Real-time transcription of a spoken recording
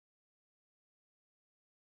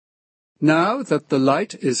Now that the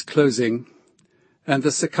light is closing, and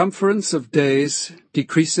the circumference of days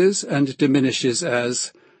decreases and diminishes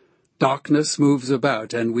as darkness moves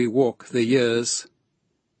about and we walk the years,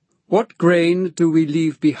 what grain do we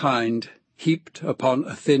leave behind, heaped upon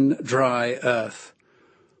a thin, dry earth,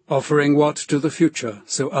 offering what to the future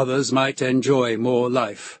so others might enjoy more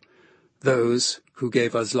life, those who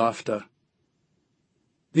gave us laughter?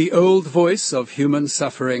 The old voice of human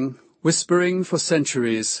suffering, whispering for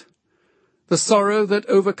centuries, the sorrow that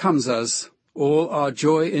overcomes us, all our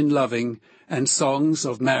joy in loving, and songs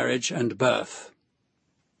of marriage and birth.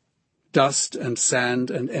 Dust and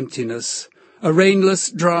sand and emptiness, a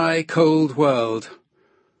rainless, dry, cold world.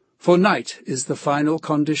 For night is the final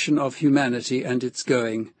condition of humanity and its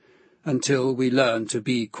going, until we learn to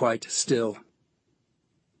be quite still.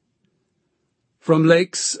 From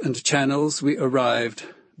lakes and channels we arrived,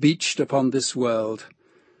 beached upon this world.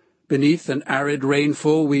 Beneath an arid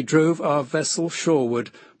rainfall we drove our vessel shoreward,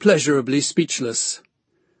 pleasurably speechless,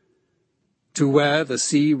 to where the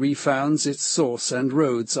sea refounds its source and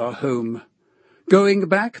roads our home, going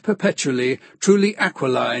back perpetually, truly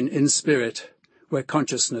aquiline in spirit, where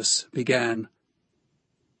consciousness began.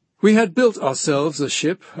 We had built ourselves a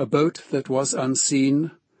ship, a boat that was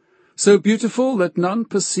unseen, so beautiful that none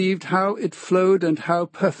perceived how it flowed and how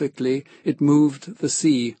perfectly it moved the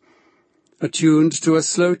sea, attuned to a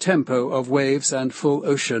slow tempo of waves and full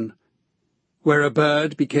ocean, where a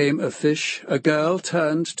bird became a fish, a girl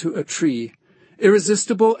turned to a tree,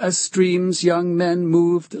 irresistible as streams, young men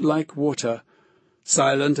moved like water,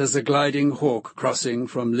 silent as a gliding hawk crossing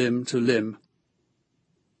from limb to limb.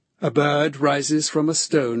 A bird rises from a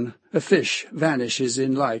stone, a fish vanishes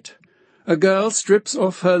in light, a girl strips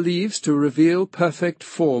off her leaves to reveal perfect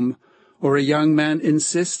form, or a young man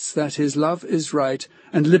insists that his love is right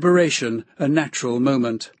and liberation a natural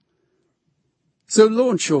moment. So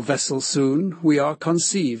launch your vessel soon, we are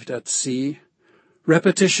conceived at sea.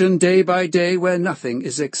 Repetition day by day where nothing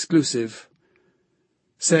is exclusive.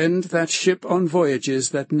 Send that ship on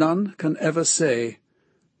voyages that none can ever say.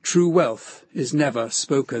 True wealth is never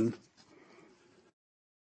spoken.